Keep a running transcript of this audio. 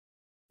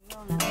So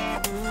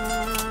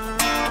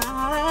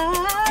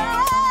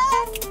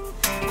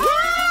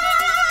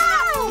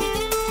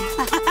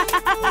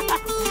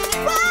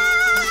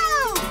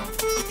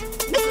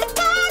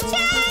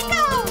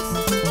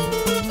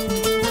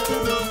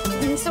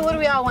what do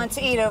we all want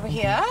to eat over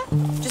here?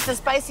 Just a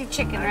spicy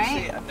chicken, right?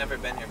 Actually, I've never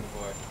been here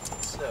before,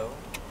 so...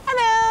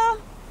 Hello!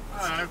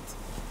 Hi.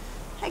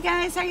 Hi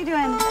guys, how you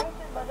doing?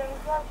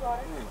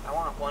 I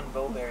want one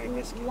bowberry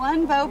biscuit.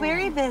 One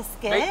bowberry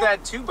biscuit. Make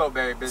that two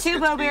bowberry biscuits. Two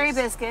bowberry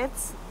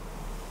biscuits.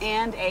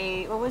 And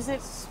a, what was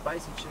it?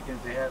 Spicy chicken,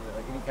 if they have it,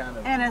 like any kind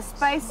of... And a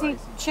spicy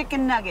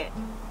chicken nugget.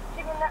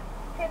 Chicken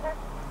nugget?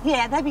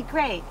 Yeah, that'd be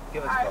great.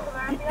 Give us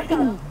a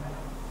call.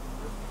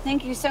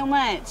 Thank you so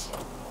much.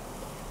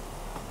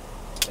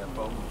 Yeah,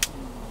 boom.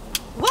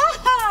 Wah!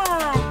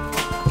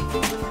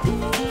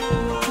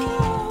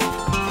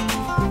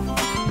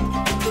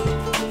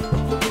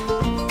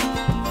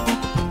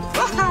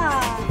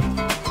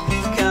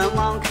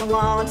 Come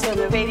on, turn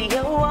the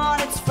radio on.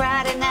 It's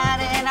Friday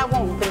night and I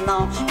won't be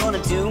long.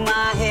 Gonna do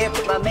my hair,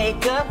 put my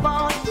makeup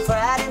on.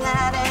 Friday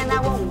night and I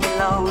won't be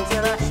long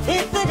till I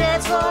hit the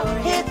dance floor,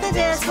 hit the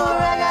dance floor.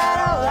 I got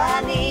all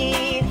I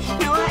need.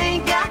 No, I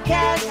ain't got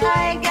cash,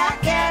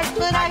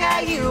 but I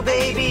got you,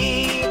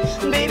 baby.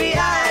 Baby,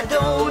 I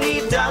don't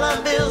need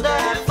dollar bills to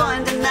have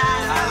fun tonight.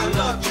 I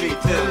love cheap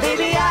pills.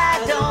 Baby,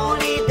 I don't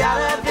need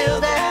dollar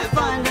bills to have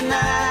fun tonight.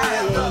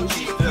 I love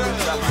cheap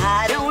pills.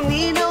 I don't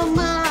need no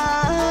money.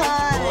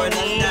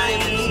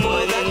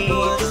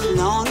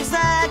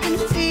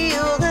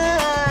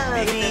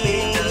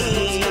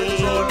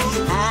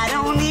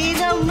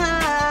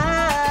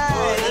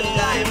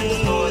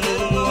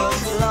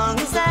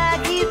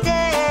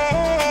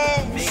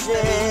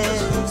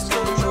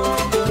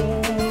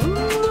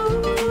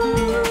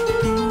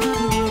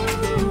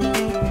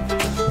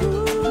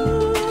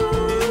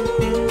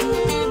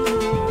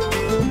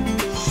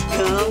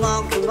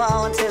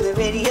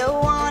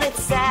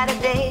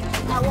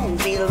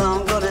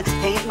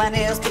 My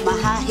nails, put my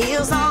high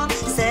heels on.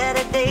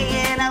 Saturday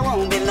and I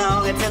won't be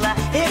long until I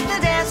hit the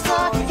dance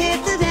floor,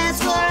 hit the dance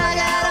floor. I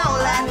got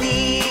all I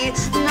need.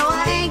 No,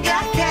 I ain't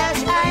got cash,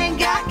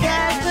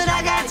 but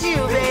I got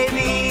you,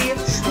 baby.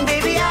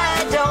 Baby,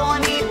 I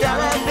don't need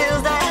dollar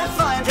bills to have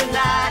fun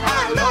tonight.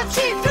 I love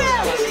cheap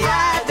thrills.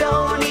 I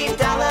don't need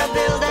dollar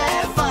bills to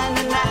have fun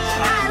tonight.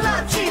 I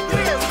love cheap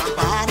thrills.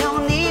 I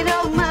don't need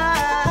no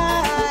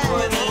money.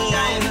 More than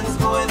diamonds,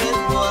 more than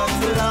more.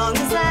 As long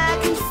as I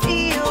can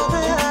feel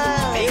the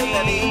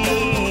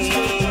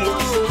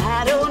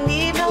I don't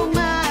need no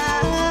money.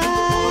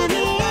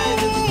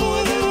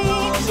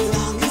 As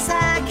long as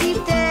I keep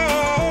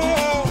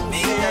dancing.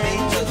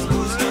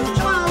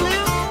 Come on,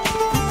 Luke.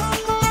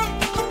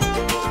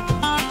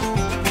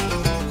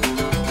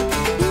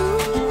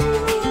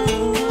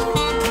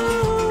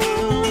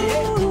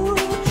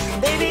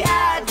 Baby,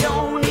 I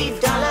don't need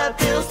dollar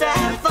bills to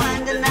have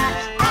fun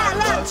tonight. I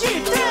love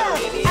cheap thrills.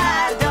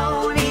 I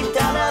don't need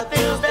dollar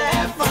bills to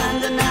have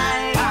fun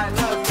tonight.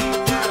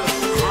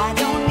 I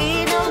don't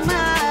need no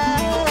money.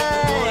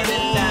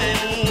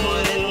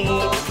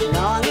 As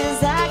long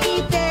as I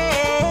keep dancing.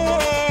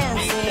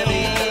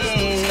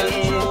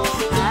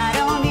 I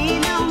don't need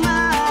no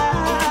money.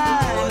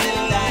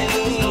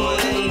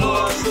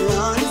 As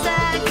long as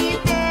I keep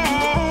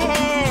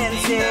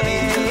dancing.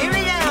 Here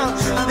we go.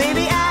 Oh,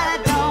 baby, I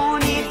don't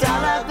need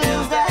dollar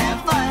bills to have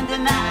fun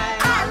tonight.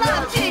 I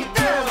love cheap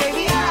thrills.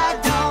 Baby, I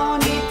don't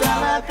need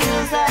dollar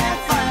bills to have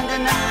fun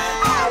tonight.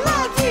 I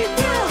love cheap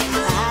thrills.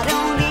 I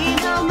don't need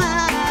no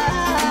money.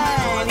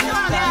 Come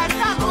on, guys,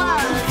 stop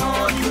along.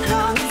 As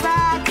long as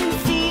I can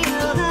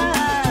feel the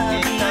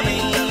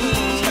beat.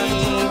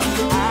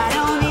 I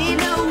don't need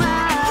no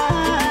money.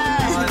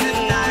 As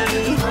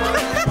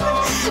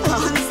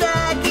long as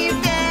I keep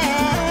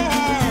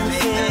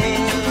dancing.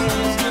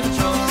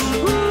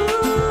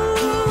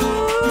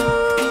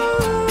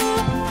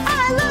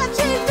 I love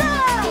cheap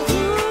thrills.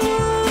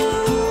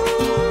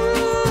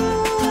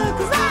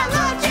 'Cause I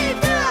love cheap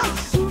thrills.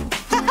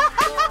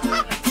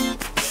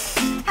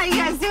 How you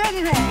guys doing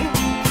today?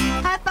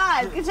 High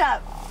five. Good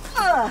job.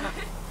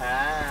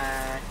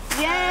 Hi.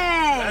 Yay.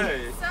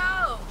 Hey. So,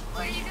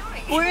 what are you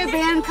doing? We're a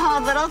band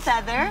called Little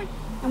Feather,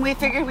 and we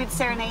figured we'd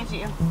serenade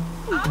you.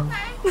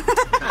 Okay.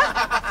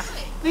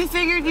 We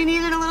figured you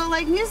needed a little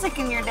like music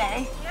in your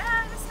day.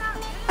 Yeah, that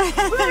sounds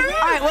good.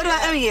 All right, what do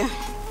I owe you?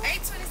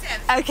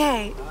 827.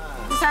 Okay,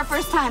 this is our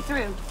first time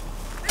through.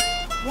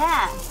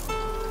 Yeah.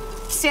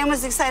 Sam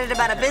was excited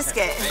about a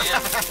biscuit.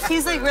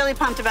 He's like really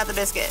pumped about the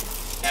biscuit.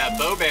 Yeah,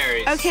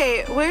 bowberries.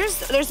 Okay,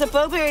 there's a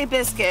bowberry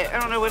biscuit. I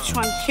don't know which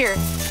one. Here.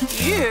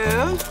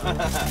 You.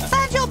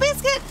 Find your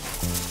biscuit.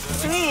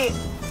 Sweet.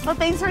 Well,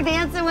 thanks for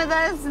dancing with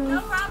us. And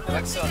No problem.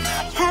 Looks so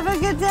natural. have a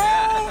good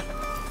day.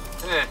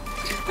 Yeah.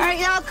 All right,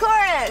 y'all,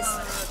 chorus.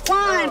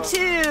 1,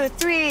 2,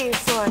 3.